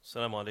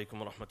السلام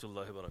عليكم ورحمة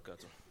الله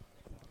وبركاته.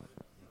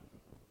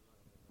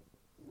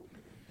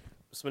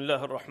 بسم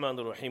الله الرحمن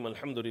الرحيم.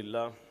 الحمد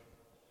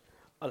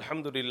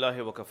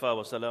لله وكفى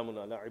وسلام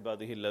على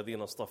عباده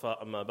الذين اصطفى.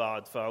 أما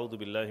بعد فأعوذ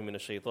بالله من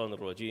الشيطان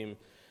الرجيم.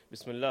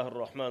 بسم الله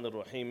الرحمن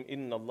الرحيم.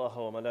 إن الله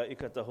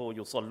وملائكته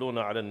يصلون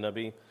على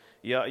النبي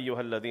يا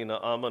أيها الذين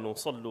آمنوا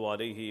صلوا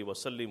عليه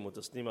وسلموا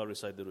تسليما.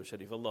 Recite the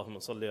Sharif. اللهم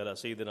صل على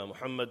سيدنا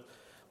محمد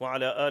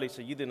وعلى آل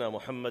سيدنا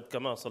محمد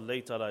كما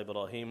صليت على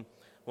إبراهيم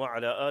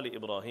وعلى آل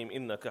إبراهيم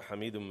إنك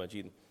حميد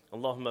مجيد.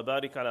 اللهم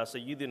بارك على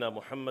سيدنا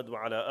محمد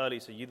وعلى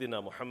آل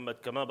سيدنا محمد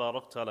كما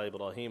باركت على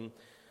إبراهيم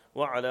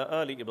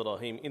وعلى آل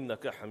إبراهيم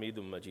إنك حميد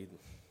مجيد.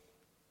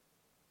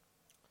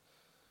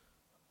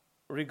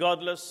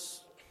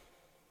 Regardless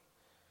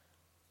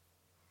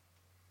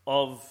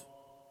of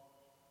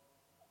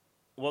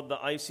what the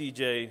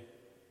ICJ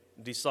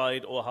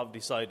decide or have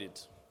decided,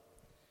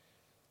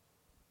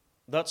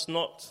 that's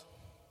not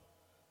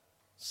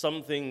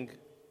something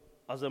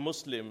as a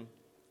Muslim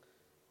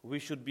we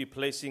should be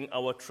placing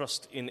our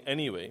trust in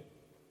anyway,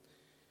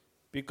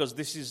 because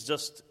this is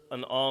just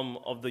an arm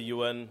of the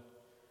UN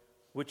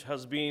which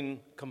has been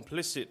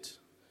complicit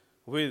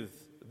with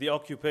the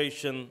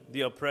occupation, the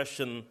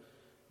oppression,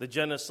 the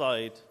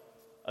genocide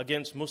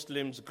against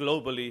Muslims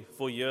globally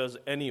for years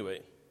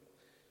anyway.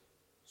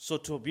 So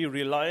to be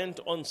reliant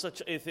on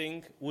such a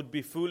thing would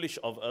be foolish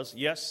of us.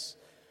 Yes,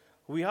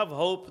 we have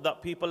hope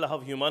that people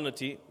have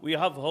humanity. We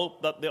have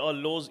hope that there are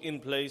laws in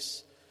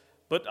place.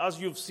 But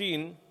as you've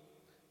seen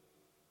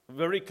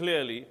very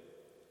clearly,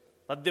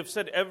 that they've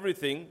said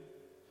everything,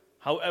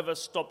 however,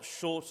 stopped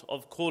short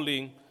of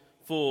calling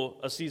for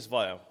a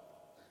ceasefire.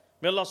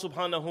 May Allah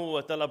subhanahu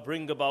wa ta'ala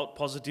bring about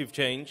positive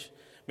change.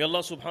 May Allah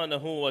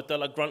subhanahu wa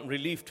ta'ala grant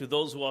relief to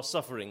those who are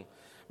suffering.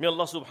 May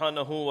Allah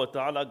subhanahu wa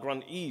ta'ala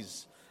grant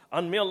ease.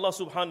 And may Allah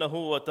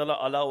subhanahu wa ta'ala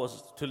allow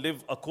us to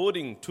live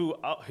according to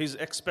His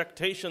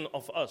expectation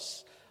of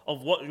us,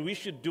 of what we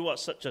should do at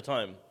such a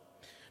time.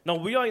 Now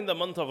we are in the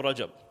month of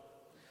Rajab.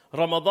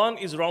 Ramadan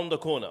is round the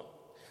corner.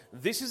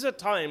 This is a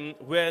time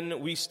when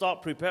we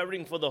start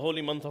preparing for the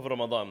holy month of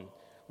Ramadan.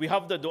 We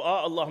have the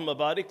dua, Allahumma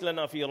barik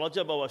lana fi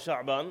Rajab wa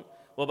Sha'ban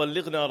wa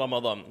ballighna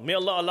Ramadan. May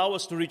Allah allow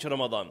us to reach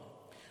Ramadan.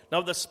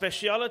 Now the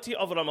speciality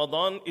of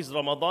Ramadan is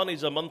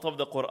a month of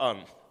the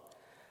Quran.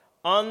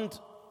 And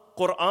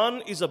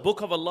Quran is a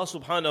book of Allah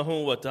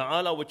subhanahu wa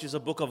ta'ala, which is a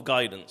book of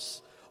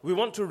guidance. We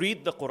want to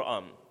read the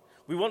Quran.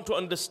 We want to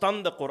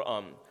understand the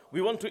Quran.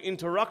 We want to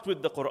interact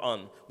with the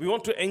Quran. We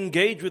want to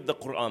engage with the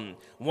Quran.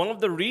 One of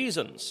the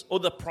reasons,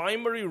 or the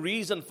primary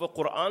reason for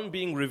Quran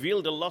being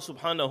revealed, Allah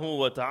subhanahu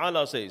wa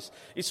ta'ala says,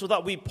 is so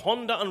that we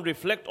ponder and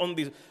reflect on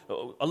this.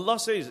 Allah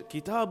says,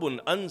 Kitabun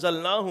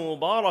anzalnahu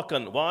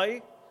mubarakan.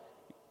 Why?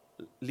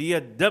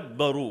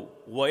 لِيَدَّبَّرُوا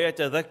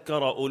وَيَتَذَكَّرَ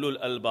أُولُو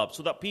الْأَلْبَابِ.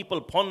 So that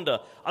people ponder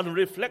and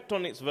reflect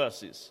on its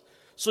verses.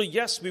 So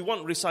yes, we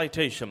want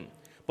recitation,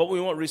 but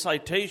we want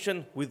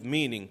recitation with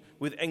meaning,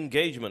 with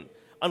engagement.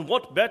 And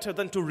what better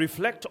than to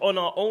reflect on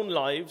our own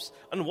lives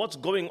and what's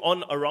going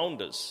on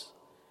around us.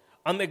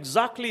 And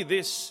exactly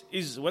this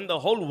is when the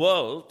whole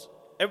world,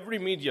 every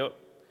media,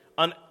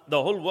 and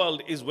the whole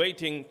world is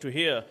waiting to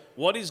hear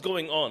what is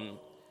going on.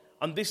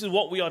 And this is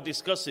what we are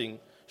discussing.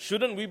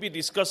 Shouldn't we be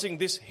discussing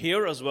this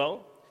here as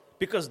well?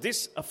 Because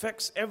this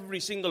affects every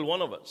single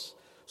one of us.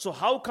 So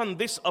how can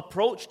this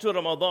approach to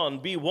Ramadan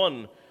be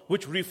one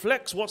which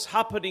reflects what's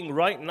happening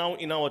right now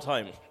in our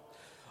time?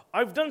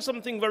 I've done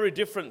something very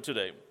different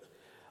today.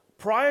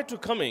 Prior to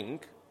coming,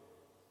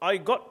 I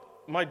got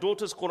my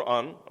daughter's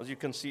Quran. As you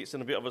can see, it's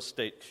in a bit of a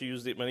state. She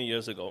used it many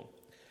years ago.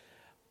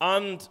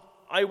 And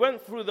I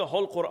went through the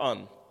whole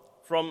Quran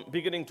from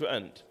beginning to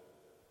end.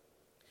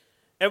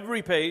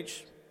 Every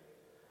page.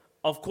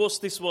 Of course,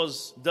 this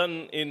was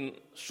done in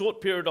a short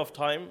period of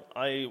time.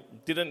 I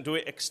didn't do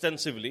it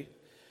extensively.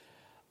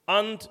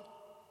 And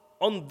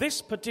on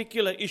this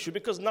particular issue,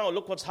 because now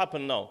look what's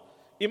happened now.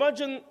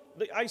 Imagine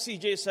the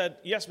ICJ said,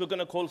 yes, we're going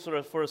to call for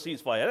a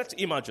ceasefire. Let's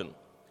imagine.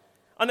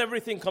 And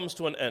everything comes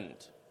to an end.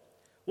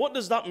 What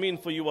does that mean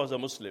for you as a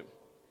Muslim?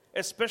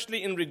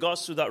 Especially in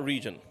regards to that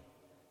region.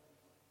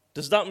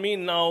 Does that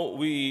mean now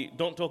we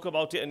don't talk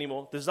about it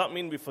anymore? Does that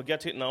mean we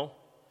forget it now?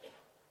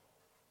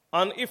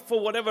 And if for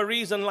whatever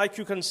reason, like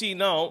you can see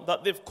now,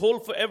 that they've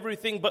called for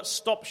everything but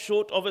stopped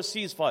short of a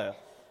ceasefire,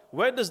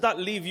 where does that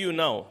leave you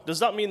now? Does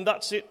that mean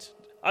that's it?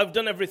 I've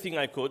done everything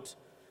I could.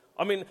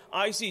 I mean,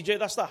 ICJ,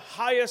 that's the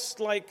highest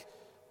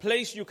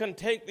place you can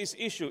take this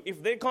issue.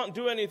 If they can't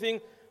do anything,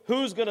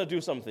 who's going to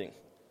do something?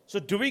 So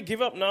do we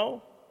give up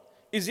now?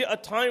 Is it a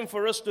time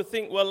for us to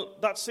think, well,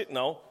 that's it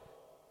now.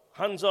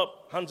 Hands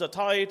up, hands are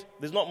tied.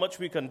 There's not much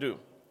we can do.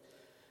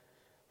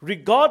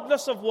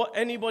 Regardless of what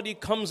anybody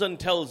comes and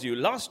tells you,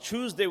 last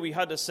Tuesday we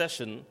had a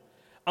session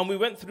and we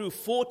went through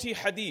 40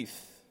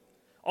 hadith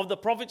of the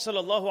Prophet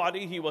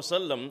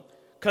ﷺ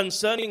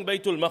concerning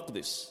Baytul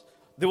Maqdis.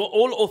 They were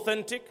all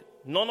authentic.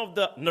 None of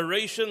the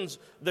narrations,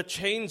 the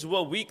chains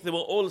were weak. They were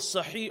all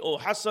sahih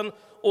or hasan,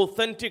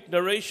 authentic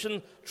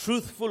narration,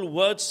 truthful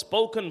words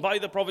spoken by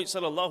the Prophet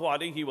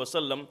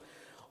ﷺ.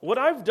 What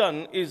I've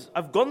done is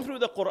I've gone through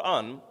the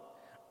Quran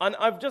And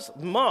I've just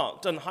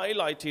marked and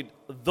highlighted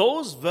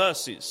those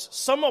verses,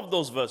 some of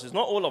those verses,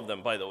 not all of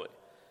them, by the way,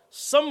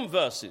 some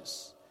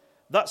verses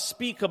that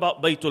speak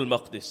about Baytul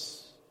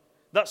Maqdis,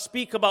 that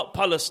speak about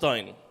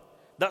Palestine,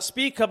 that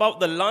speak about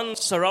the land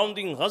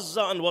surrounding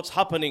Gaza and what's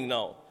happening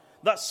now,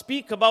 that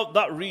speak about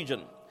that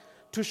region,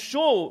 to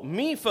show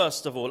me,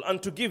 first of all,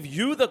 and to give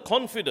you the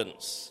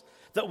confidence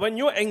that when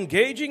you're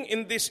engaging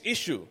in this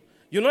issue,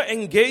 you're not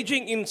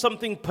engaging in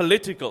something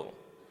political.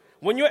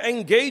 When you're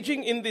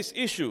engaging in this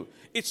issue,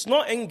 it's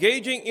not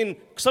engaging in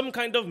some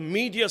kind of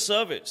media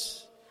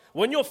service.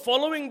 When you're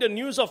following the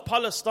news of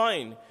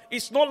Palestine,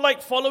 it's not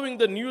like following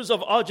the news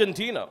of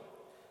Argentina.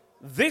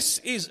 This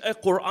is a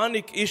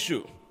Quranic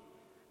issue.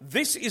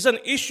 This is an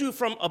issue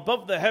from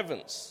above the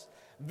heavens.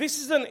 This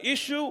is an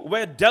issue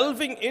where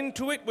delving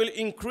into it will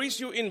increase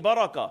you in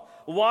barakah.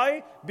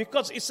 Why?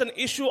 Because it's an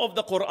issue of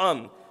the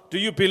Quran. Do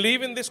you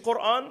believe in this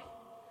Quran?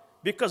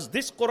 Because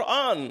this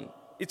Quran,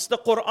 it's the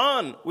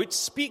Quran which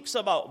speaks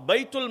about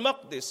Baytul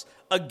Maqdis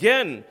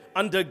again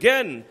and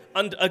again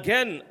and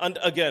again and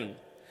again.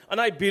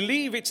 And I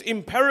believe it's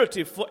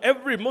imperative for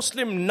every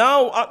Muslim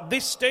now at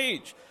this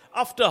stage,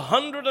 after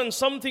 100 and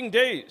something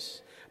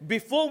days,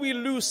 before we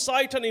lose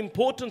sight and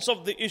importance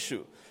of the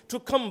issue, to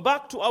come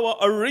back to our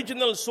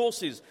original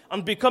sources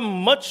and become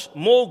much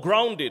more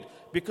grounded.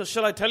 Because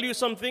shall I tell you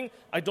something?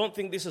 I don't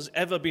think this has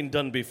ever been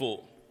done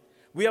before.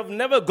 We have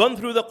never gone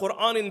through the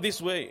Quran in this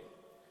way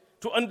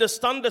to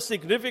understand the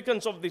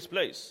significance of this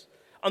place.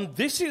 And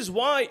this is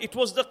why it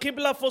was the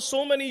Qibla for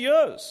so many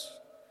years.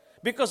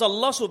 Because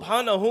Allah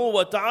subhanahu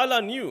wa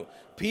ta'ala knew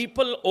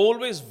people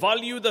always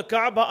value the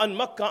Kaaba and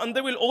Makkah, and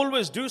they will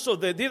always do so.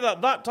 They did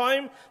at that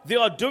time, they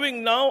are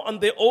doing now,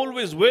 and they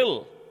always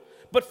will.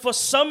 But for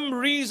some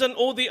reason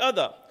or the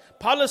other,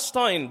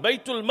 Palestine,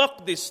 Baytul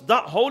Maqdis,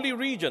 that holy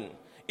region,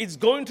 it's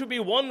going to be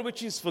one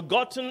which is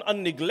forgotten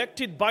and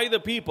neglected by the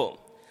people.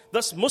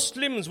 Thus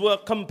Muslims were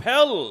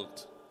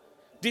compelled,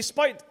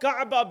 despite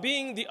Kaaba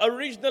being the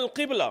original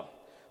Qibla,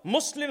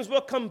 Muslims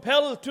were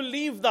compelled to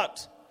leave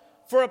that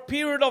for a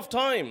period of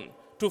time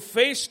to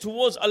face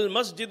towards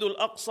Al-Masjid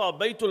Al-Aqsa,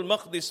 Baytul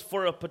Maqdis,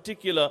 for a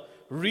particular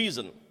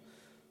reason,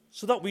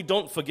 so that we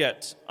don't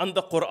forget. And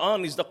the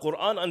Quran is the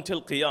Quran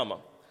until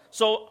Qiyamah.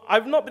 So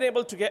I've not been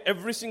able to get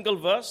every single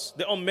verse.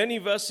 There are many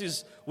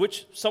verses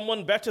which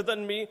someone better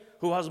than me,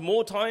 who has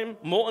more time,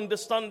 more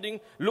understanding,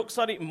 looks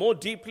at it more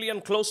deeply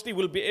and closely,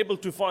 will be able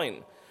to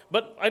find.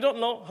 But I don't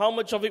know how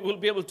much of it we'll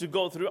be able to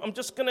go through. I'm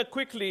just going to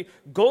quickly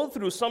go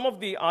through some of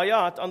the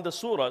ayat and the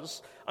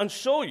surahs and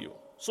show you.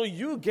 So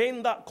you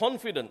gain that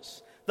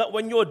confidence that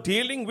when you're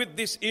dealing with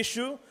this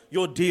issue,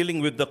 you're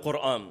dealing with the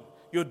Quran.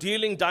 You're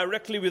dealing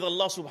directly with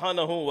Allah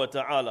subhanahu wa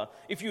ta'ala.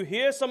 If you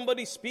hear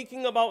somebody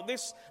speaking about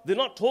this, they're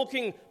not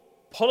talking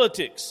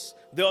politics.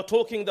 They are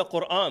talking the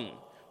Quran.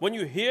 When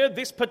you hear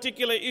this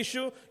particular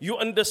issue, you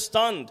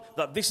understand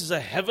that this is a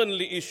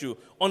heavenly issue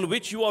on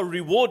which you are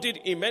rewarded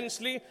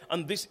immensely,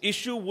 and this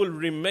issue will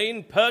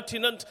remain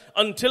pertinent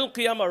until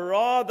Qiyamah.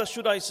 Rather,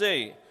 should I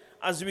say,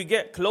 as we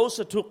get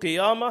closer to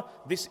Qiyamah,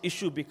 this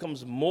issue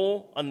becomes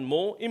more and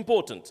more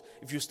important.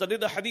 If you study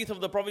the hadith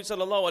of the Prophet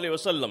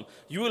ﷺ,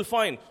 you will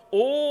find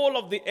all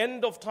of the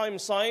end of time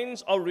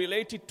signs are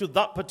related to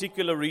that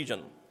particular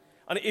region.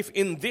 And if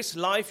in this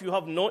life you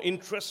have no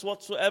interest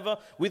whatsoever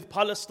with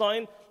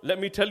Palestine, let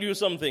me tell you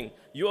something.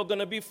 You are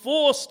going to be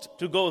forced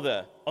to go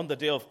there on the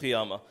day of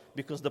Qiyamah.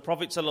 Because the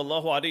Prophet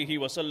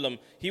ﷺ,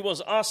 he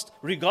was asked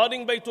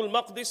regarding Baytul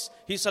Maqdis,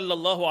 he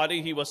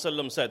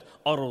ﷺ said,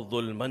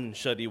 Ardul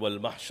manshari wal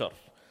mahshar.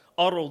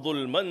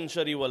 Ardul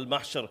manshari wal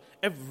mahshar.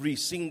 Every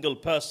single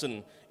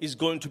person is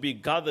going to be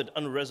gathered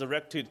and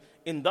resurrected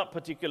in that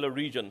particular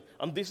region.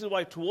 And this is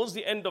why towards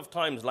the end of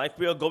times, like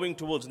we are going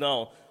towards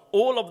now,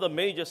 all of the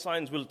major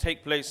signs will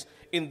take place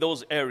in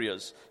those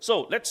areas.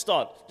 So let's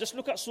start. Just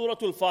look at Surah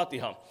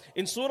Al-Fatiha.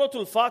 In Surah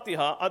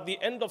Al-Fatiha, at the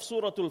end of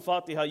Surah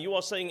Al-Fatiha, you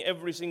are saying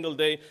every single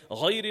day,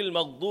 غَيْرِ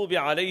الْمَغْضُوبِ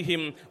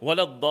عَلَيْهِمْ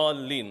وَلَا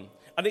الضَّالِّينَ.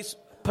 And it's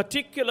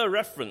particular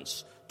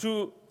reference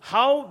to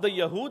how the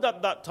Yahud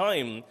at that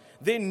time,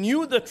 they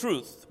knew the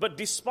truth, but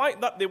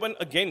despite that they went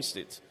against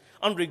it.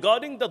 And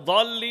regarding the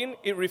Dallin,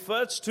 it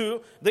refers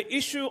to the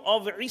issue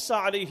of Isa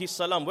alayhi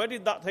salam. Where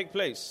did that take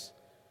place?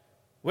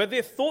 Where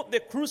they thought they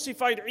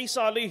crucified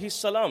Isa alayhi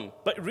salam,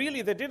 but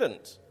really they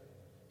didn't.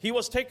 He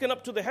was taken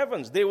up to the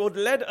heavens. They were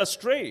led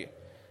astray.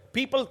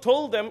 People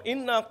told them,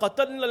 Inna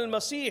qatalna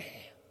al-Masih.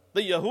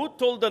 The Yahud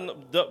told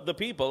the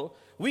people,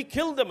 we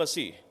killed the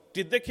Masih.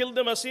 Did they kill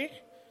the Masih?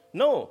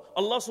 No.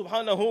 Allah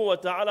subhanahu wa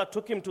ta'ala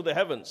took him to the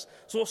heavens.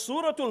 So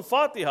Surah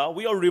Al-Fatiha,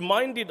 we are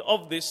reminded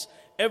of this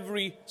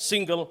every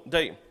single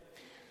day.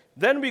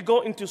 Then we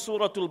go into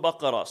Surah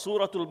Al-Baqarah.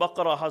 Surah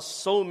Al-Baqarah has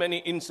so many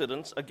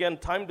incidents. Again,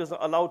 time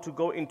doesn't allow to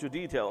go into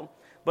detail.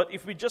 But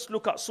if we just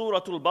look at Surah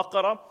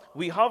Al-Baqarah,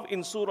 we have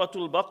in Surah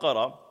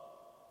Al-Baqarah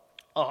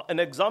an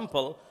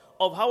example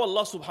of how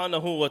Allah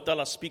subhanahu wa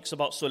ta'ala speaks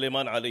about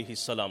Sulaiman alayhi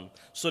salam.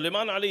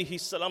 Sulaiman alayhi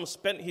salam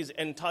spent his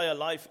entire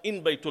life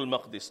in Baytul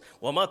Maqdis.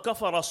 وَمَا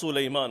كَفَرَ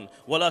سُلَيْمَانَ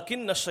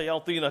وَلَكِنَّ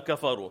الشَّيَاطِينَ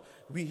كَفَرُوا.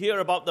 We hear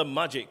about the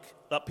magic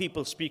that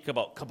people speak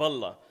about,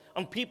 Kabbalah.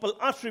 And people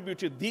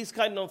attributed these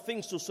kind of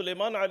things to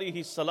Sulaiman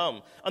alayhi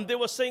salam. And they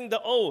were saying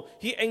that, oh,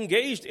 he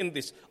engaged in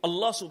this.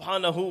 Allah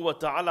subhanahu wa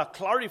ta'ala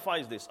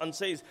clarifies this and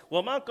says,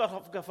 وَمَا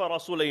كَفَرَ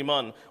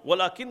سُلَيْمَانَ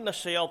وَلَكِنَّ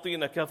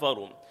الشَّيَاطِينَ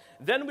كَفَرُوا.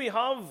 Then we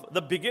have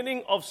the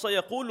beginning of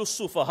سَيَقُولُ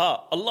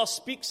السُّفَهَاء. Allah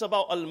speaks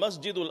about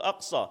Al-Masjid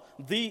Al-Aqsa,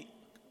 the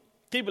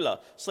Qibla.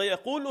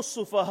 سَيَقُولُ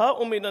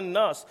السُّفَهَاءُ مِنَ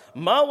النَّاسِ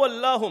مَا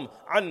وَلَّاهُمْ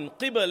عَنْ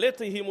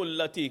قِبَلَتِهِمُ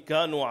الَّتِي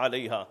كَانُوا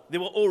عَلَيْهَا. They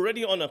were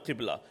already on a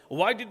Qibla.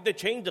 Why did they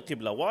change the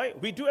Qibla? Why?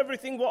 We do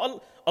everything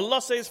what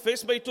Allah says,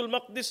 face Baytul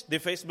Maqdis, they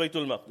face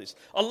Baytul Maqdis.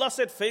 Allah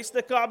said, face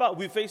the Kaaba,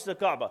 we face the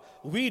Kaaba.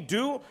 We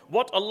do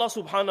what Allah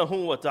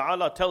subhanahu wa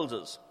ta'ala tells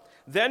us.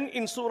 Then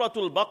in Surah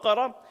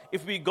Al-Baqarah,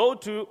 if we go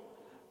to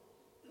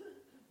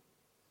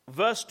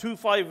verse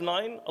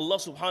 259, Allah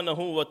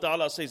subhanahu wa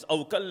ta'ala says,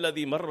 أَوْ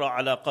كَالَّذِي مَرَّ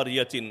عَلَىٰ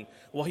قَرْيَةٍ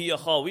وَهِيَ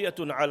خَاوِيَةٌ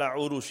عَلَىٰ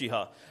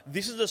عُرُوشِهَا.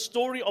 This is the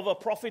story of a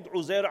Prophet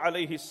Uzair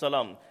alayhi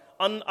salam.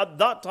 And at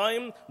that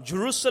time,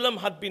 Jerusalem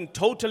had been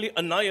totally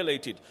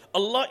annihilated.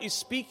 Allah is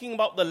speaking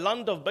about the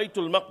land of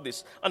Baytul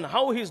Maqdis and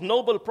how his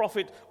noble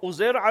Prophet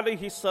Uzair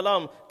alayhi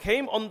salam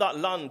came on that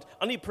land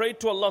and he prayed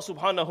to Allah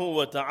subhanahu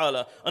wa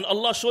ta'ala. And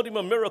Allah showed him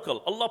a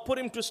miracle. Allah put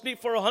him to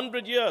sleep for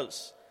 100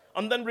 years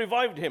and then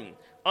revived him.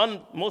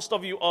 And most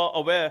of you are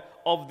aware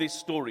of this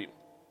story.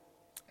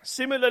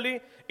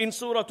 Similarly, in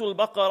Surah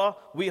Al-Baqarah,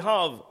 we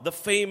have the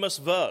famous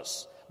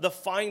verse, the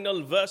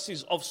final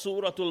verses of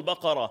Surah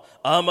Al-Baqarah.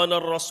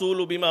 آمن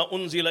الرسول بما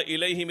أنزل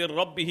إليه من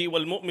ربه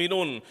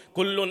والمؤمنون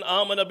كل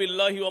آمن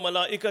بالله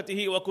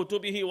وملائكته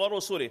وكتبه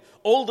ورسله.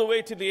 All the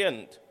way to the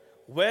end.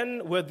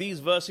 When were these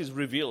verses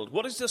revealed?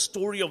 What is the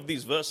story of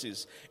these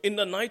verses? In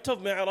the night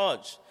of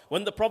Mi'raj,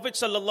 when the Prophet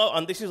sallallahu,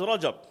 and this is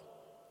Rajab,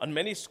 and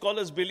many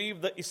scholars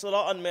believe that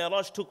Isra and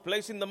Mi'raj took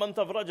place in the month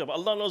of Rajab.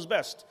 Allah knows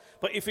best.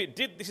 But if it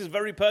did, this is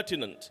very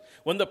pertinent.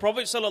 When the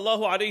Prophet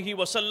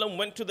ﷺ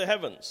went to the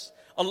heavens,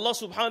 Allah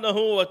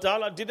subhanahu wa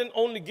ta'ala didn't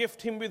only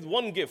gift him with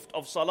one gift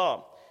of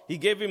salah. He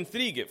gave him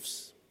 3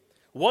 gifts.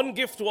 One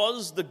gift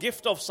was the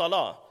gift of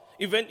salah.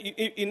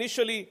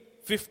 Initially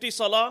 50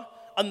 salah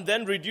and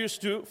then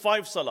reduced to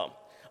 5 salah.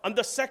 And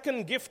the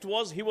second gift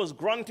was he was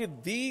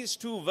granted these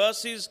 2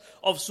 verses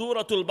of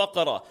Surah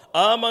Al-Baqarah.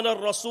 آمَنَ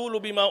الرَّسُولُ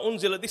بِمَا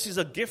أُنزِلَ. This is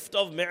a gift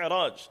of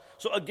Mi'raj.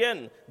 So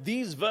again,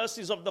 these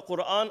verses of the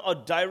Quran are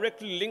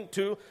directly linked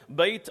to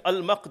Bayt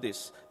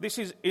al-Maqdis. This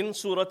is in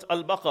Surah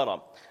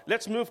Al-Baqarah.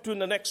 Let's move to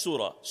the next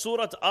surah.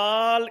 Surah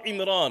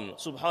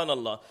Al-Imran.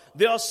 Subhanallah.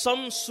 There are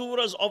some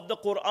surahs of the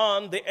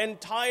Quran, the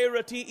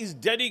entirety is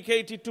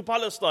dedicated to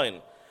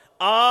Palestine.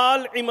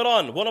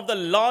 Al-Imran, one of the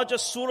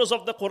largest surahs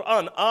of the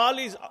Quran. Al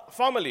is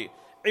family.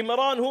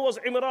 Imran, who was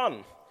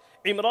Imran?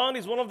 Imran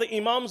is one of the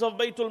imams of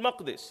Baytul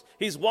Maqdis.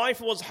 His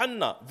wife was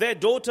Hannah. Their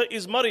daughter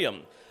is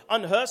Maryam.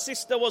 And her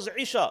sister was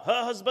Isha.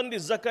 Her husband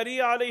is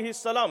Zakaria alayhi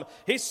salam.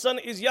 His son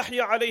is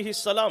Yahya alayhi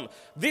salam.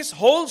 This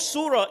whole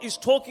surah is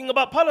talking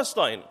about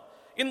Palestine.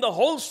 In the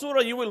whole surah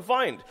you will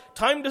find,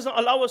 time doesn't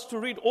allow us to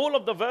read all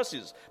of the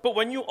verses, but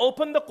when you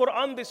open the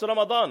Quran this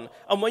Ramadan,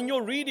 and when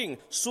you're reading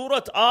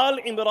Surah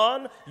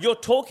Al-Imran, you're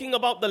talking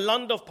about the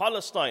land of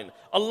Palestine.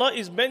 Allah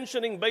is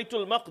mentioning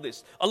Baytul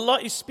Maqdis. Allah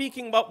is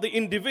speaking about the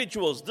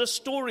individuals, the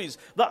stories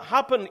that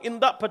happen in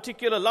that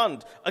particular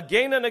land.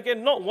 Again and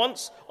again, not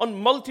once,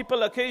 on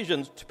multiple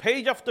occasions,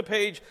 page after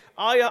page,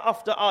 ayah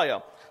after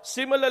ayah.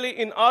 Similarly,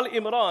 in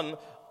Al-Imran,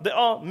 there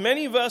are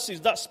many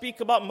verses that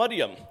speak about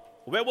Maryam.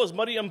 Where was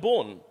Maryam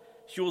born?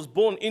 She was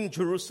born in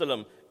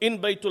Jerusalem, in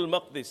Baytul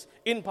Maqdis,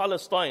 in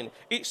Palestine.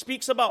 It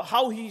speaks about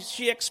how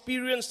she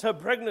experienced her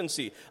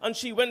pregnancy and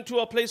she went to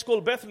a place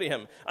called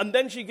Bethlehem. And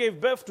then she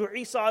gave birth to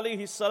Isa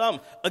alayhi salam,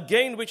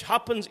 again which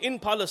happens in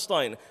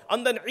Palestine.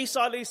 And then Isa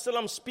alayhi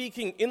salam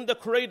speaking in the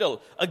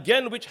cradle,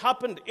 again which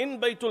happened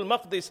in Baytul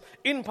Maqdis,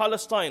 in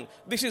Palestine.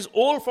 This is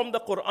all from the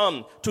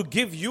Quran to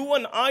give you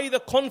and I the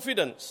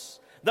confidence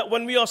that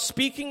when we are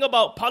speaking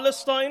about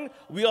Palestine,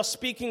 we are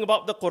speaking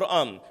about the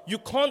Quran. You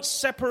can't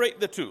separate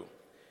the two.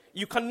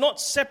 You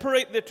cannot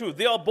separate the two.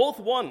 They are both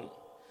one.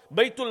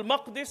 Baytul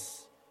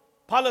Maqdis,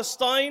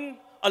 Palestine,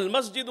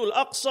 Al-Masjid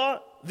Al-Aqsa,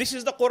 this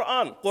is the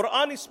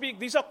Quran.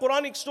 These are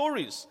Quranic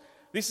stories.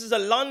 This is a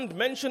land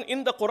mentioned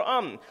in the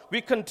Quran. We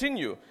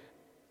continue.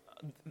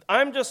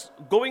 I'm just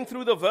going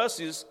through the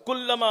verses.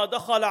 كُلَّمَا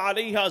دَخَلَ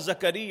عَلَيْهَا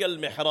زَكَرِيَّ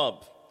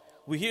الْمِحْرَابِ.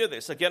 We hear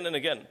this again and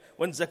again.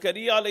 When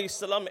Zakaria alayhi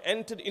salam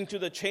entered into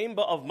the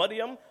chamber of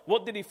Maryam,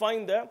 what did he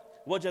find there?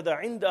 وَجَدَ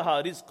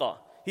عِنْدَهَا رِزْقًا.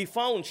 He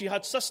found she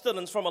had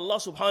sustenance from Allah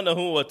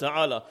subhanahu wa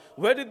ta'ala.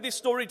 Where did this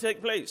story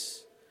take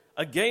place?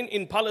 Again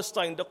in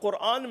Palestine. The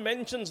Quran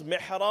mentions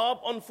mihrab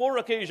on 4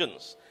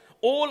 occasions.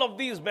 All of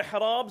these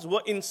mihrabs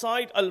were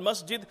inside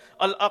Al-Masjid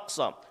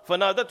Al-Aqsa.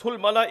 فَنَادَتْهُ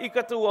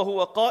الْمَلَائِكَةُ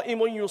وَهُوَ قَائِمٌ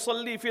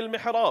يُصَلِّي فِي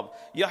الْمِحْرَابِ.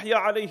 Yahya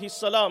alayhi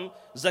salam,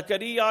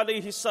 Zakaria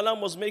alayhi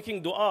salam was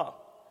making dua.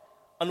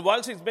 And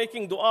whilst he's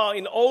making dua,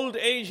 in old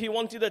age he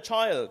wanted a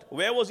child.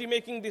 Where was he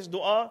making this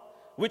dua?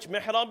 Which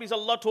mihrab is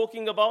Allah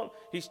talking about?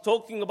 He's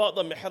talking about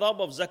the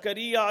mihrab of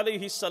Zakaria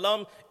alayhi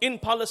salam in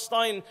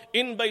Palestine,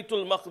 in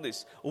Baytul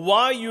Maqdis.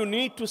 Why you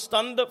need to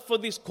stand up for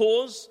this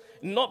cause?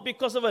 Not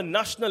because of a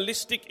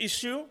nationalistic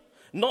issue,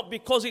 Not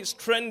because it's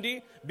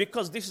trendy,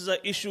 because this is an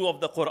issue of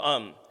the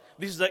Quran.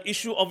 This is the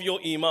issue of your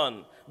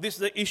iman. This is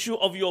the issue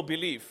of your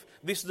belief.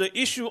 This is the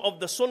issue of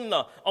the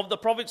sunnah of the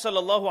Prophet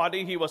sallallahu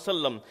alaihi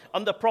wasallam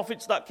and the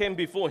prophets that came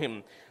before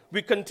him.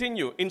 We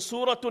continue in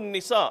Surah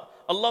An-Nisa.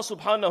 Allah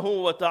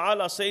subhanahu wa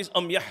ta'ala says,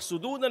 "Am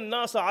yahsuduna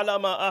an-nasa ala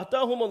ma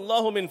atahum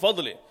Allahu min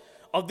fadli."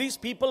 Are these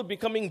people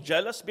becoming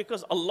jealous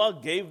because Allah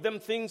gave them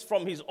things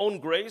from His own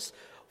grace?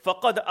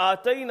 فَقَدْ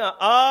آتَيْنَا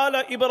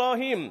آلَ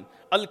إِبْرَاهِيمَ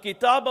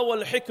الْكِتَابَ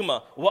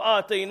وَالْحِكْمَةَ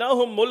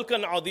وَآتَيْنَاهُمْ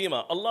مُلْكًا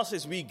عَظِيمًا. Allah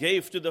says, we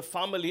gave to the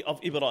family of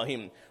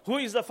Ibrahim. Who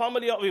is the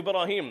family of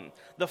Ibrahim?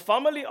 The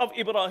family of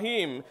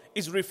Ibrahim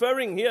is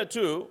referring here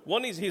to,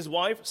 one is his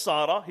wife,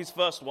 Sarah, his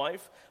first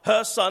wife,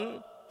 her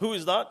son, who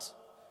is that?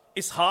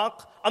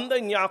 Ishaq, and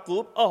then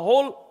Yaqub, a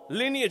whole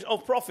lineage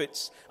of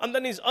prophets, and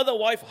then his other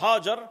wife,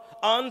 Hajar,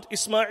 and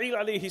Ismail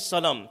alayhi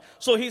salam.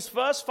 So his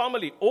first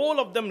family, all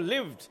of them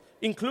lived,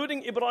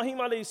 including Ibrahim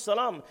alayhi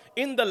salam,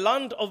 in the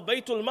land of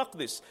Baytul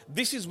Maqdis.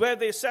 This is where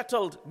they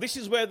settled. This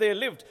is where they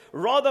lived.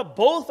 Rather,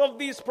 both of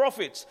these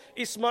prophets,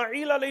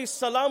 Ismail alayhi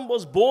salam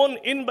was born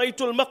in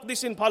Baytul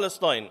Maqdis in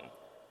Palestine.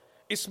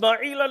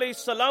 Ismail alayhi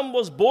salam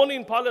was born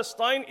in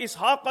Palestine.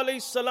 Ishaq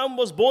alayhi salam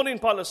was born in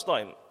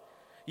Palestine.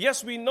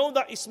 Yes, we know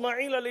that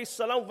Ismail alayhi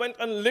salam went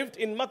and lived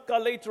in Mecca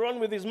later on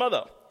with his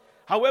mother.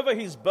 However,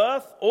 his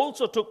birth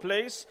also took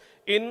place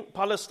in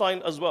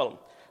Palestine as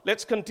well.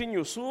 Let's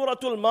continue.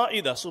 Suratul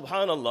Ma'idah,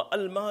 subhanallah.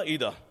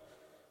 Al-Ma'idah.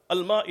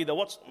 Al-Ma'idah,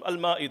 what's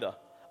Al-Ma'idah?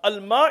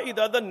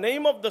 Al-Ma'idah, the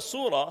name of the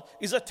surah,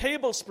 is a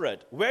table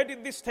spread. Where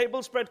did this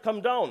table spread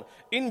come down?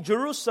 In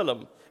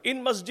Jerusalem,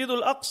 in Masjid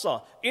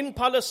al-Aqsa, in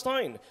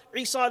Palestine.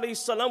 Isa alayhi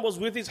salam was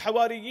with his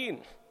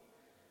Hawariyin.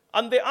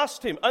 And they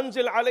asked him,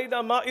 أنزل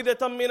علينا مائدة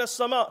من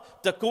السماء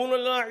تكون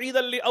لنا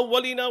عيدا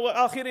لأولنا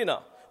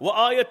وآخرنا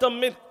وآية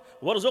منك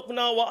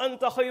وارزقنا وأنت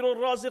خير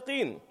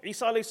الرازقين.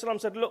 Isa alayhi salam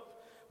said, look,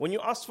 when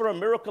you ask for a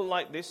miracle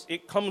like this,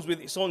 it comes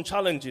with its own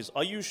challenges.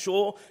 Are you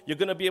sure you're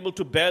going to be able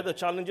to bear the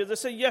challenges? They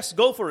say, yes,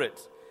 go for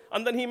it.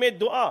 And then he made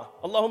dua.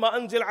 Allahumma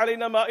anzil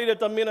alayna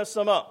ma'idatan min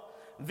as-sama.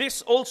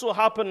 This also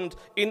happened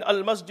in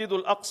Al-Masjid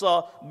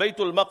al-Aqsa,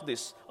 Baytul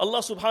Maqdis. Allah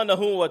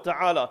subhanahu wa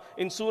ta'ala,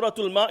 in Surah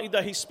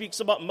Al-Ma'idah, He speaks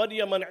about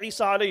Maryam and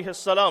Isa alayhi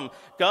salam.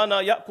 Kana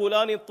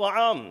ya'kulani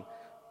at-ta'am.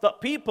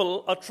 That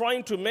people are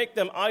trying to make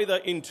them either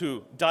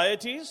into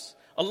deities.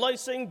 Allah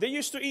is saying they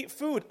used to eat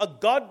food. A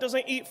God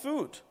doesn't eat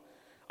food.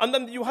 And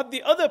then you had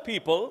the other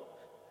people,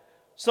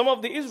 some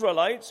of the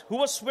Israelites, who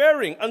were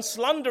swearing and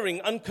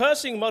slandering and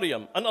cursing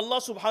Maryam. And Allah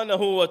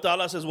subhanahu wa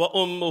ta'ala says, wa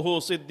ummuhu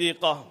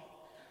siddiqah.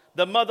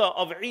 The mother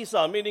of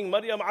Isa, meaning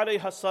Maryam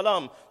alayha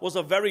salam, was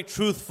a very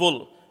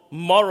truthful,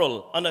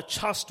 moral, and a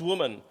chaste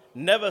woman.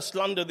 Never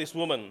slander this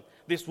woman.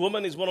 This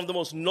woman is one of the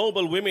most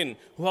noble women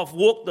who have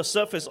walked the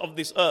surface of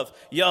this earth.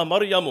 Ya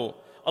Maryamu.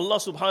 Allah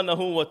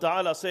subhanahu wa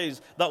ta'ala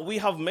says that we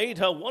have made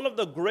her one of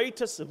the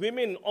greatest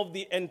women of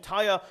the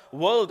entire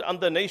world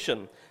and the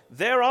nation.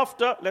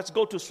 Thereafter, let's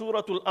go to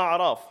Surah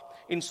Al-A'raf.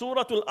 In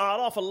Surah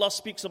Al-A'raf, Allah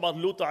speaks about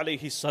Lut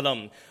alayhi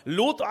salam.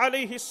 Lut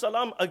alayhi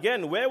salam,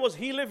 again, where was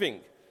he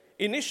living?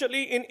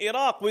 Initially in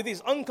Iraq with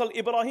his uncle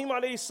Ibrahim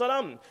alayhi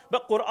salam.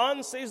 But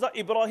Quran says that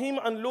Ibrahim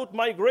and Lut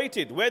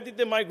migrated. Where did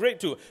they migrate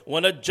to?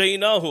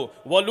 وَنَجَّيْنَاهُ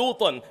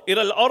وَلُوطًا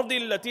إِلَى الْأَرْضِ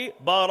الَّتِي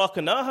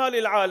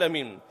بَارَكْنَاهَا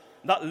لِلْعَالَمِينَ.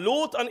 That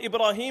Lut and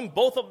Ibrahim,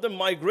 both of them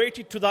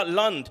migrated to that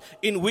land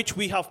in which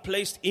we have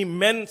placed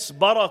immense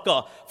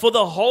barakah for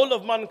the whole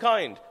of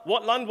mankind.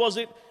 What land was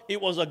it? It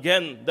was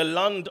again the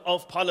land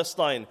of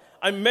Palestine.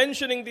 I'm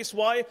mentioning this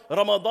why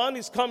Ramadan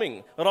is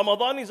coming.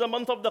 Ramadan is a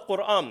month of the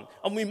Quran,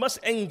 and we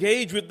must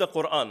engage with the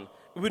Quran.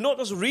 We not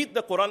just read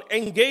the Quran,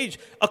 engage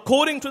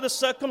according to the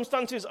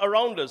circumstances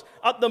around us.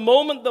 At the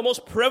moment, the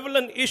most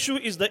prevalent issue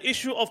is the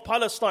issue of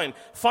Palestine.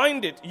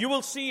 Find it, you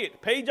will see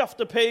it, page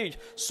after page,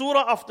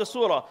 surah after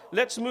surah.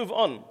 Let's move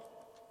on.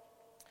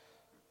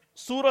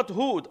 Surah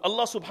Hud,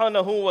 Allah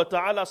subhanahu wa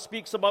ta'ala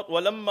speaks about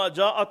وَلَمَّا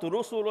جَاءَتْ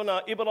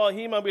رُسُلُنَا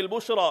إِبْرَاهِيمَ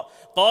بِالْبُشْرَى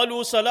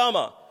قَالُوا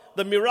سَلَامًا.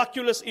 The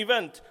miraculous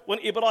event when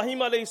Ibrahim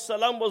alayhi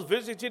salam was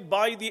visited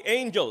by the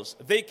angels.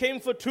 They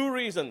came for two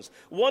reasons.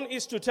 One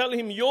is to tell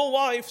him, your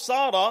wife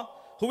Sarah,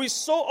 who is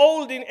so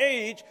old in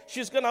age,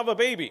 she's going to have a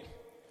baby.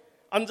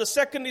 And the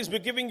second is we're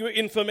giving you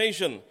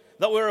information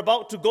that we're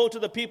about to go to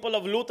the people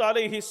of Lut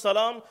alayhi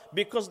salam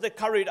because they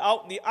carried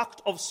out the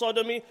act of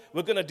sodomy.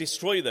 We're going to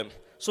destroy them.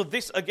 So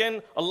this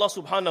again, Allah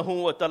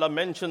subhanahu wa ta'ala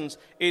mentions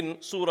in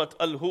Surah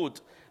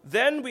Al-Hud.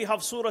 Then we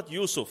have Surah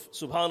Yusuf,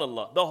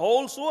 subhanallah, the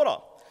whole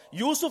surah.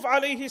 Yusuf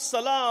alayhi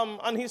salam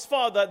and his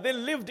father, they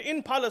lived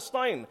in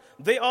Palestine.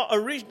 They are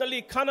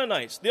originally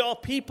Canaanites. They are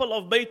people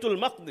of Baytul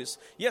Maqdis.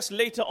 Yes,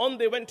 later on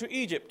they went to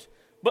Egypt.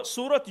 But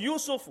Surah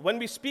Yusuf, when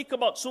we speak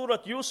about Surah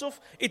Yusuf,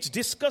 it's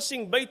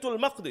discussing Baytul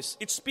Maqdis.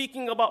 It's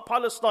speaking about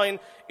Palestine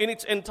in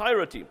its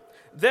entirety.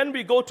 Then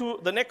we go to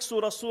the next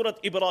surah, Surah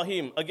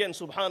Ibrahim. Again,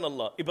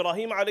 subhanallah.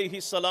 Ibrahim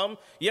alayhi salam,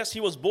 yes, he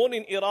was born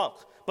in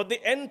Iraq, but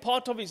the end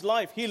part of his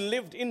life, he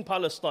lived in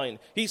Palestine.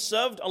 He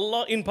served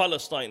Allah in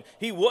Palestine.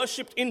 He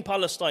worshipped in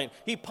Palestine.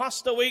 He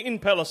passed away in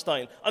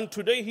Palestine. And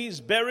today he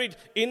is buried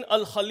in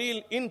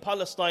Al-Khalil in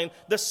Palestine.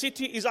 The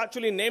city is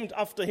actually named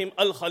after him,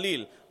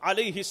 Al-Khalil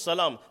alayhi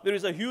salam. There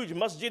is a huge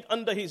masjid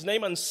under his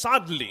name, and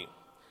sadly,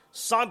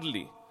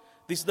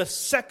 this is the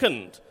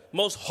second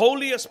most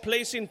holiest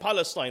place in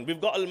Palestine.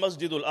 We've got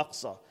Al-Masjid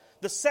Al-Aqsa.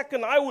 The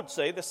second, I would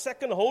say, the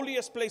second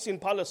holiest place in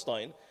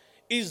Palestine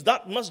is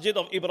that masjid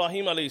of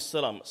Ibrahim alayhi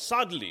salam.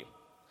 Sadly,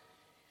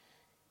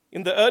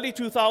 in the early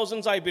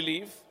 2000s, I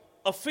believe,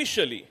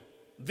 officially,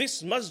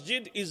 this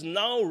masjid is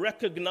now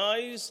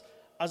recognized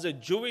as a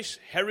Jewish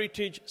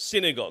heritage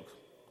synagogue.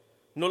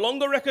 No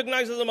longer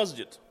recognized as a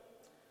masjid.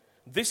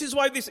 This is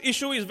why this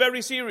issue is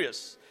very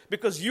serious.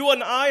 Because you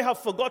and I have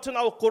forgotten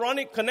our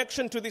Quranic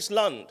connection to this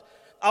land.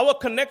 Our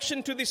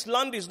connection to this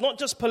land is not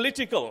just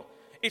political.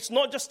 It's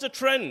not just a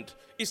trend.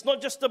 It's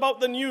not just about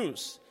the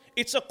news.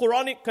 It's a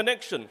Quranic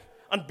connection.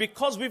 And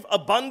because we've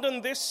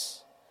abandoned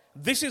this,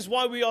 this is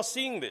why we are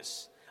seeing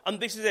this. And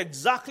this is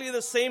exactly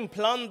the same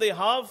plan they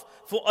have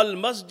for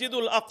Al-Masjid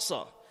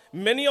Al-Aqsa.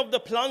 Many of the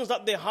plans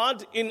that they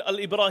had in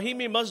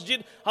Al-Ibrahimi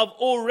Masjid have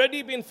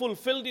already been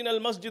fulfilled in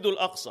Al-Masjid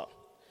Al-Aqsa.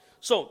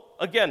 So,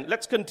 again,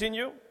 let's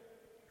continue.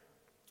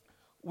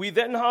 We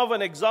then have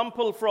an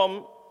example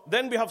from,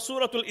 then we have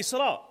Surah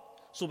Al-Isra.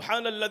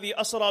 Subhanalladhi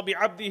asra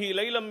bi'abdihi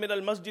laylan min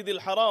al-masjid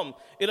al-haram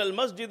ila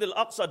al-masjid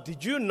al-aqsa.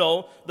 Did you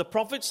know the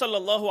Prophet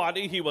sallallahu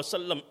alaihi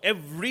wasallam,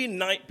 every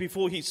night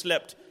before he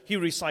slept, he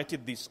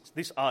recited this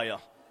ayah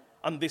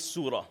and this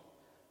surah,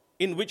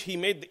 in which he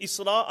made the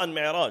Isra and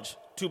Mi'raj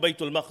to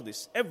Baytul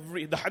Maqdis.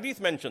 The hadith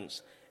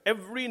mentions,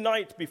 every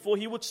night before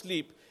he would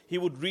sleep, he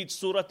would read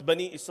Surah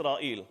Bani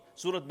Israel.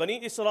 Surah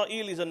Bani Israel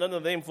is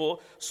another name for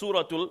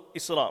Surah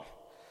Al-Isra.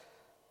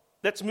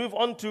 Let's move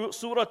on to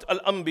Surah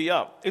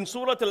Al-Anbiya. In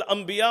Surah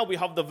Al-Anbiya, we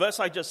have the verse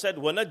I just said,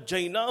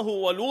 وَنَجَّيْنَاهُ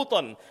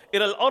وَلُوطًا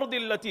إِلَى الْأَرْضِ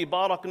الَّتِي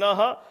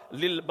بَارَكْنَا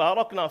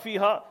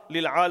فِيهَا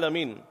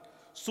لِلْعَالَمِينَ.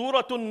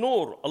 Surah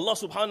An-Nur, Allah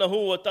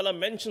subhanahu wa ta'ala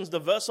mentions the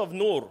verse of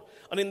Nur.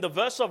 And in the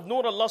verse of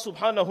Nur, Allah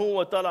subhanahu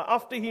wa ta'ala,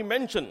 after He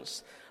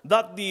mentions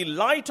that the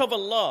light of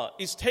Allah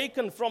is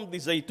taken from the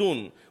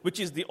zaytun, which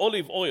is the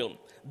olive oil,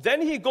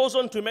 then He goes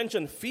on to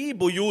mention, فِي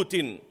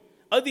بُيُوتٍ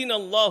أَذِنَ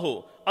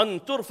اللَّهُ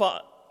أَن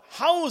تُرْفَعَ,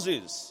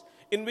 houses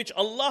in which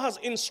Allah has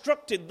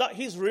instructed that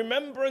His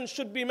remembrance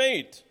should be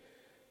made.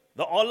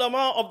 The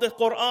ulama of the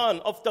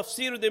Quran, of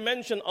tafsir, they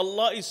mention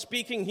Allah is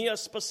speaking here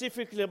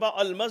specifically about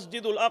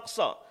Al-Masjid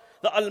Al-Aqsa.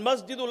 The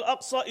Al-Masjid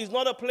Al-Aqsa is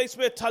not a place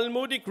where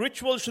Talmudic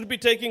rituals should be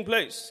taking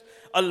place.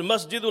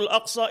 Al-Masjid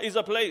Al-Aqsa is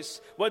a place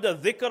where the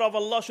dhikr of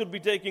Allah should be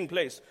taking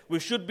place.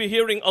 We should be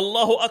hearing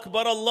Allahu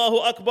Akbar, Allahu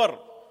Akbar.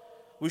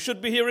 We should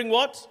be hearing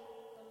what?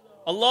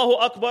 Allahu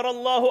Akbar,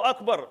 Allahu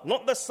Akbar.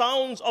 Not the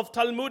sounds of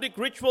Talmudic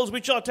rituals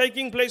which are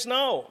taking place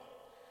now.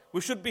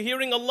 We should be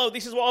hearing Allah.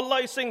 This is what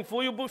Allah is saying.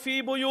 فِي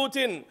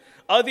بُيُوتٍ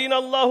أَذِنَ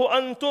اللَّهُ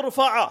أَن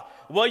تُرْفَعَ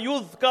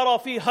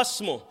وَيُذْكَرَ فِيهَا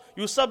اسْمُهُ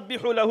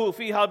يُسَبِّحُ لَهُ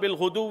فِيهَا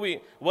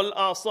بِالْغُدُوِّ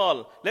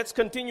وَالْآصَالِ. Let's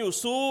continue.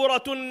 Surah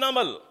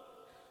An-Namal.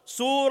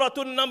 Surah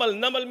An-Namal.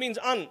 Namal means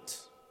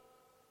ant.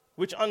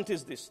 Which ant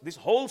is this? This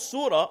whole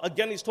surah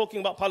again is talking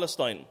about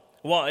Palestine.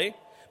 Why?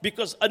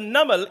 Because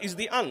An-Namal is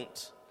the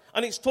ant.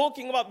 And it's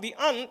talking about the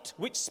ant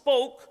which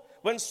spoke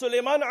when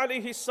Sulaiman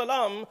alayhi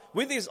salam,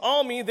 with his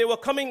army, they were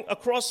coming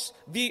across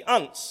the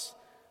ants.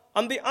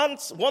 And the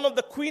ants, one of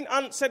the queen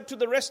ants said to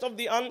the rest of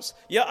the ants,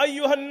 Ya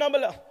ayyuhan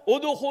namla,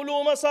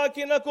 udkhulu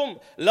masakinakum,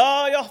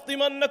 la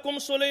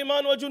yahtimannakum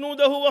Sulaiman wa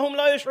junudahu wa hum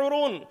la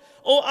yash'urun.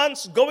 O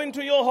ants, go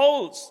into your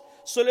holes.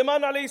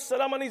 Sulaiman alayhi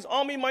salam and his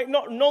army might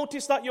not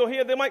notice that you're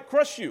here, they might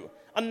crush you.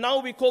 And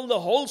now we call the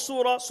whole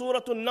surah,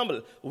 Surah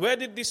An-Naml. Where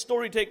did this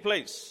story take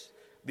place?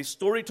 This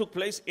story took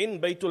place in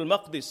Baytul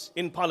Maqdis,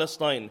 in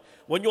Palestine.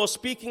 When you're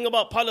speaking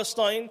about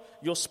Palestine,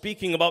 you're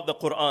speaking about the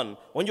Quran.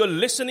 When you're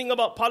listening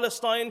about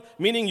Palestine,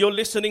 meaning you're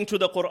listening to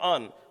the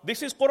Quran.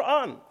 This is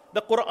Quran.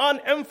 The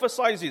Quran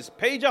emphasizes,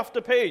 page after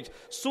page,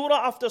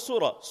 surah after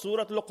surah,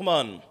 Surah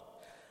Luqman.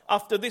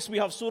 After this, we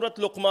have Surah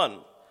Luqman.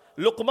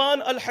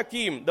 Luqman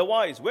al-Hakim, the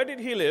wise, where did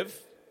he live?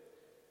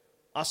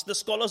 Ask the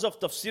scholars of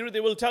tafsir,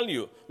 they will tell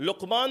you.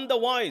 Luqman the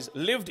wise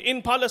lived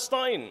in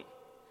Palestine.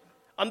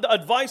 And the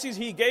advices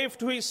he gave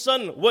to his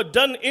son were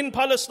done in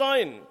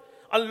Palestine.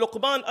 And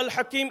Luqman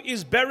al-Hakim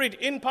is buried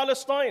in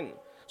Palestine.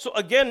 So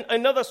again,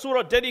 another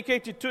surah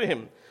dedicated to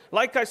him.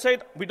 Like I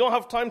said, we don't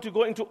have time to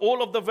go into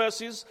all of the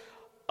verses.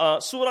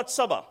 Surah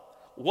Saba.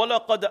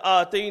 وَلَقَدْ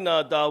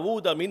آتَيْنَا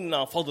دَاوُودَ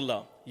مِنَّا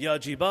فَضْلًا يَا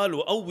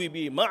جِبَالُ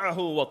أَوِّبِي مَعَهُ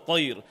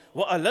وَالطَّيْرِ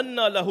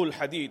وَأَلَنَّا لَهُ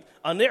الْحَدِيدِ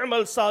أَنْ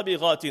اعْمَلْ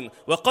سَابِغَاتٍ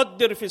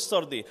وَقَدِّرْ فِي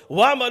السَّرْدِ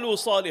وَعْمَلُوا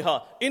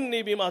صَالِحًا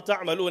إِنِّي بِمَا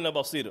تَعْمَلُونَ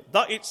بَصِيرٌ.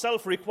 That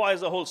itself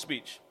requires a whole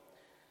speech.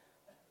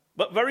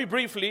 But very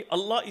briefly,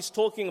 Allah is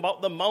talking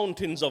about the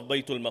mountains of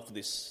Baytul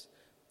Maqdis.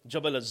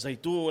 Jabal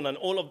al-Zaytun and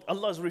all of,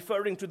 Allah is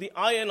referring to the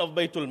iron of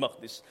Baytul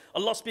Maqdis.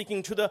 Allah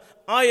speaking to the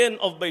iron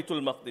of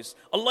Baytul Maqdis.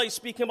 Allah is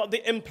speaking about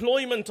the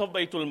employment of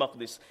Baytul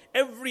Maqdis.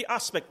 Every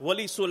aspect,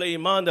 Wali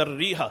Sulaiman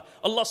al-Riha.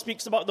 Allah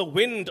speaks about the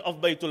wind of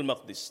Baytul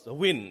Maqdis, the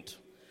wind.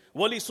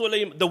 Wali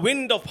Sulaim, the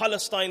wind of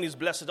Palestine is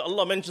blessed.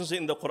 Allah mentions it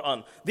in the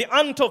Quran. The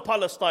ant of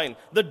Palestine,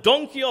 the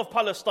donkey of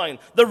Palestine,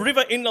 the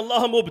river, Inna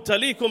Allah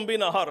mubtalikum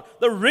binahar,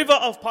 the river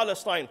of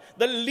Palestine,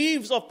 the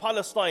leaves of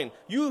Palestine.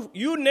 You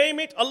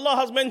name it, Allah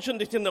has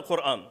mentioned it in the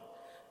Quran.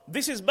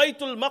 This is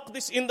Baytul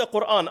Maqdis in the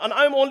Quran, and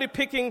I'm only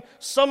picking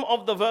some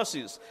of the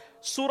verses.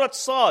 Surah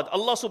Sad,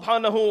 Allah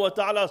subhanahu wa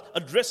ta'ala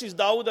addresses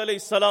Dawood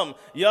alayhi salam.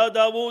 Ya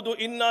Dawood,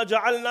 inna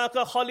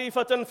ja'alnaka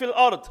khalifatan fil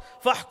ard.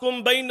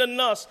 Fahkum bayna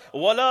nas.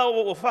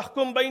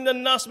 Fahkum bayna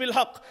nas bil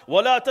haq.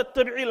 Wala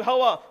tattabi'il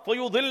hawa.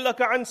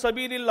 Fayudillaka an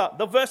sabilillah.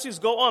 The verses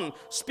go on,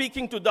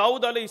 speaking to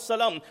Dawood alayhi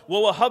salam.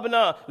 Wa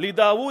wahabna li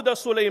Dawood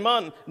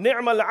Sulaiman.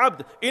 Ni'mal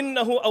abd.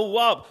 Innahu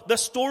awwab. The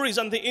stories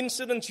and the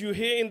incidents you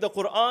hear in the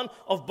Quran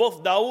of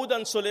both Dawood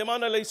and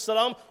Sulaiman alayhi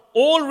salam,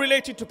 all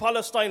related to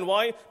Palestine.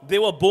 Why? They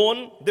were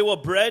born, they were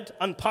bred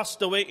and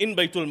passed away in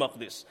Baytul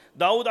Maqdis.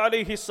 Dawood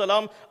alayhi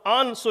salam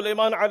and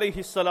Sulaiman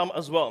alayhi salam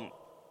as well.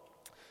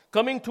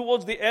 Coming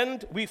towards the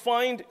end, we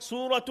find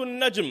Surah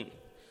An-Najm.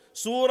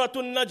 Surah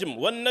An-Najm.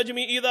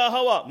 وَالنَّجْمِ إِذَا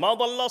هَوَى مَا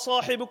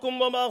ضَلَّ صَاحِبُكُمْ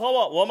وَمَا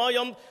غَوَى وَمَا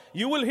يَنْ.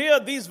 You will hear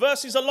these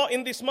verses a lot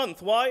in this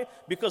month. Why?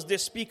 Because they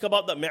speak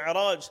about the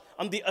Mi'raj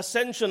and the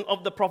ascension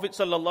of the Prophet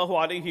sallallahu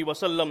alaihi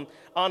wasallam.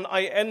 And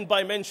I end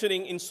by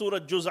mentioning in Surah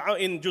Juz'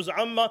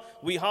 Amma,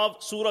 we have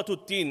Surah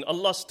At-Tin.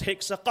 Allah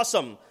takes a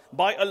qasam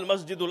by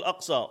Al-Masjid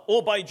Al-Aqsa,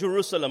 or by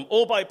Jerusalem,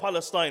 or by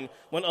Palestine,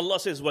 when Allah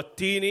says,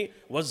 وَالتِّينِ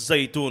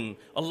وَالزَّيْتُونِ.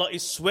 Allah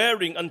is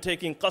swearing and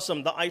taking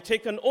qasam that I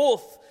take an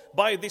oath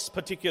by this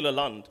particular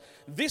land.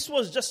 This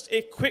was just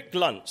a quick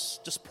glance.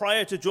 Just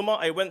prior to Jummah,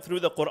 I went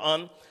through the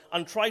Quran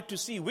and tried to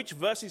see which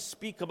verses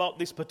speak about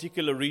this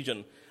particular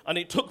region. And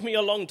it took me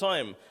a long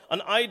time.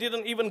 And I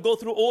didn't even go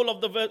through all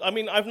of the verses.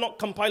 I've not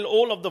compiled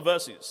all of the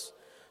verses.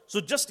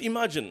 So just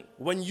imagine,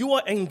 when you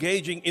are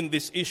engaging in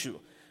this issue,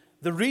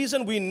 the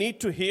reason we need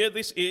to hear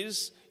this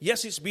is,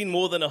 yes, it's been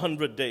more than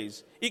 100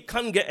 days. It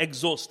can get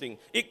exhausting.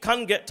 It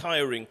can get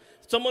tiring.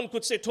 Someone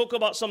could say, talk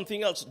about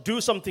something else,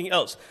 do something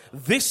else.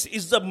 This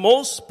is the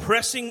most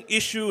pressing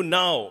issue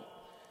now.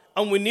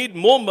 And we need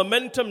more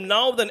momentum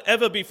now than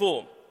ever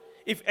before.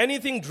 If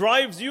anything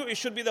drives you, it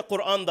should be the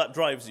Quran that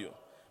drives you.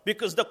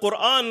 Because the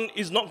Quran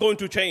is not going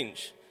to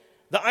change.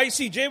 The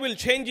ICJ will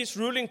change its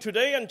ruling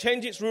today and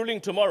change its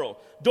ruling tomorrow.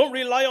 Don't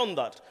rely on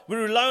that. We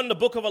rely on the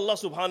book of Allah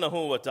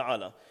subhanahu wa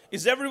ta'ala.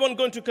 Is everyone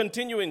going to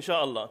continue,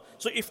 inshallah?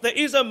 So if there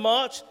is a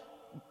march,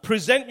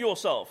 present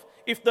yourself.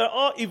 If there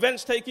are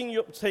events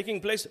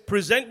taking place,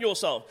 present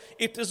yourself.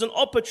 If there's an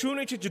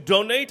opportunity to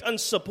donate and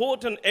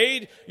support and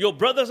aid your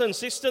brothers and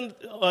sisters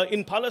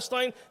in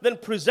Palestine, then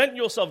present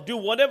yourself. Do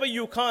whatever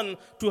you can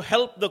to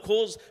help the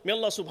cause. May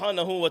Allah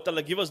subhanahu wa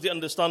ta'ala give us the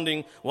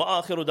understanding.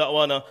 Wa akhiru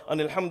da'wana and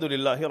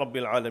alhamdulillahi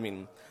rabbil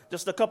alameen.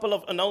 Just a couple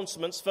of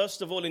announcements.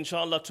 First of all,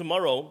 inshallah,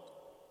 tomorrow,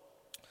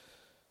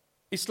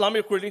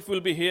 Islamic Relief will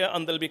be here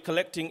and they'll be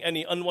collecting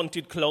any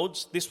unwanted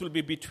clothes. This will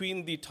be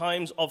between the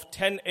times of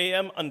 10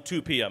 a.m. and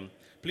 2 p.m.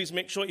 Please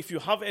make sure if you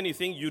have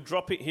anything, you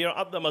drop it here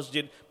at the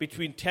masjid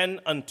between 10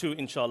 and 2,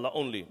 inshallah,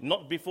 only.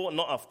 Not before,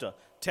 not after.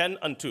 10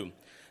 and 2.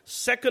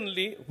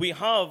 Secondly, we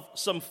have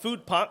some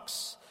food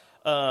packs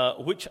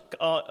which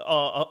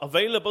are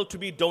available to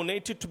be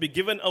donated, to be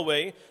given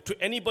away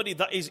to anybody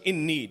that is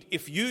in need.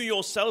 If you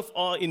yourself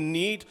are in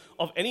need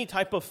of any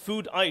type of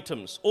food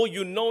items, or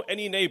you know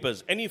any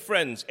neighbors, any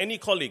friends, any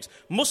colleagues,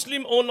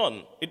 Muslim or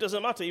non, it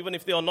doesn't matter, even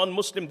if they are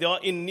non-Muslim, they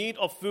are in need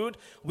of food.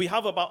 We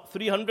have about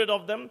 300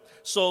 of them.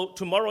 So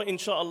tomorrow,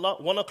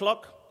 inshallah, 1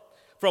 o'clock,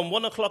 from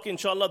 1 o'clock,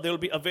 inshallah, they will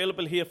be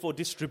available here for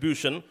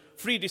distribution,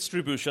 free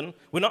distribution.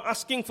 We're not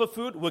asking for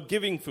food, we're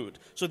giving food.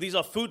 So these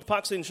are food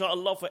packs,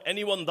 inshallah, for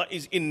anyone that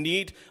is in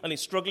need and is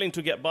struggling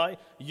to get by.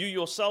 You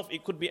yourself,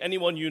 it could be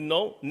anyone you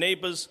know,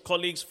 neighbors,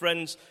 colleagues,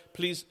 friends.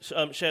 Please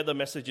share the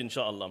message,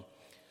 inshallah.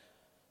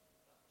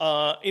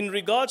 In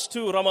regards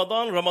to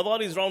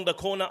Ramadan is round the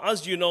corner.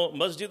 As you know,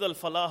 Masjid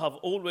al-Falaah have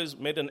always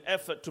made an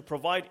effort to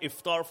provide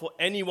iftar for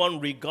anyone,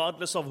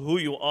 regardless of who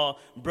you are.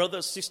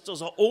 Brothers,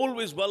 sisters are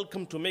always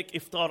welcome to make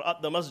iftar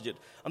at the masjid.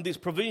 And these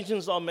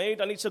provisions are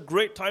made, and it's a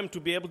great time to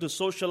be able to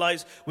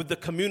socialize with the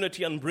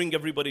community and bring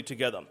everybody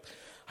together.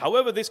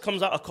 However, this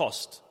comes at a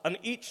cost. And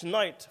each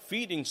night,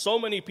 feeding so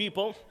many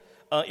people,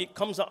 it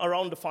comes at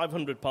around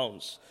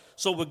 £500.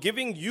 So we're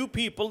giving you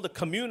people, the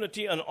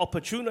community, an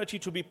opportunity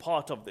to be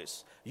part of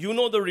this. You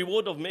know the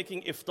reward of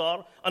making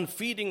iftar and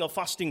feeding a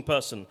fasting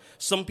person.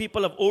 Some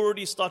people have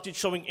already started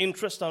showing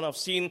interest, and I've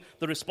seen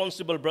the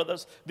responsible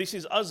brothers. This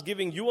is us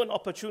giving you an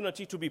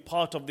opportunity to be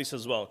part of this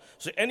as well.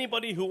 So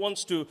anybody who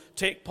wants to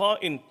take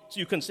part in,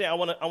 you can say, I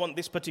want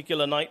this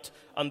particular night,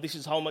 and this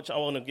is how much I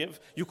want to give.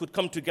 You could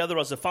come together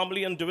as a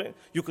family and do it.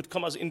 You could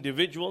come as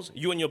individuals.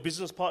 You and your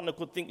business partner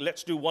could think,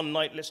 let's do 1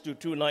 night, let's do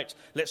 2 nights,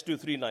 let's do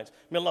 3 nights.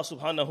 May Allah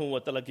subhanahu wa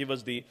ta'ala give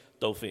us the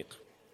tawfiq.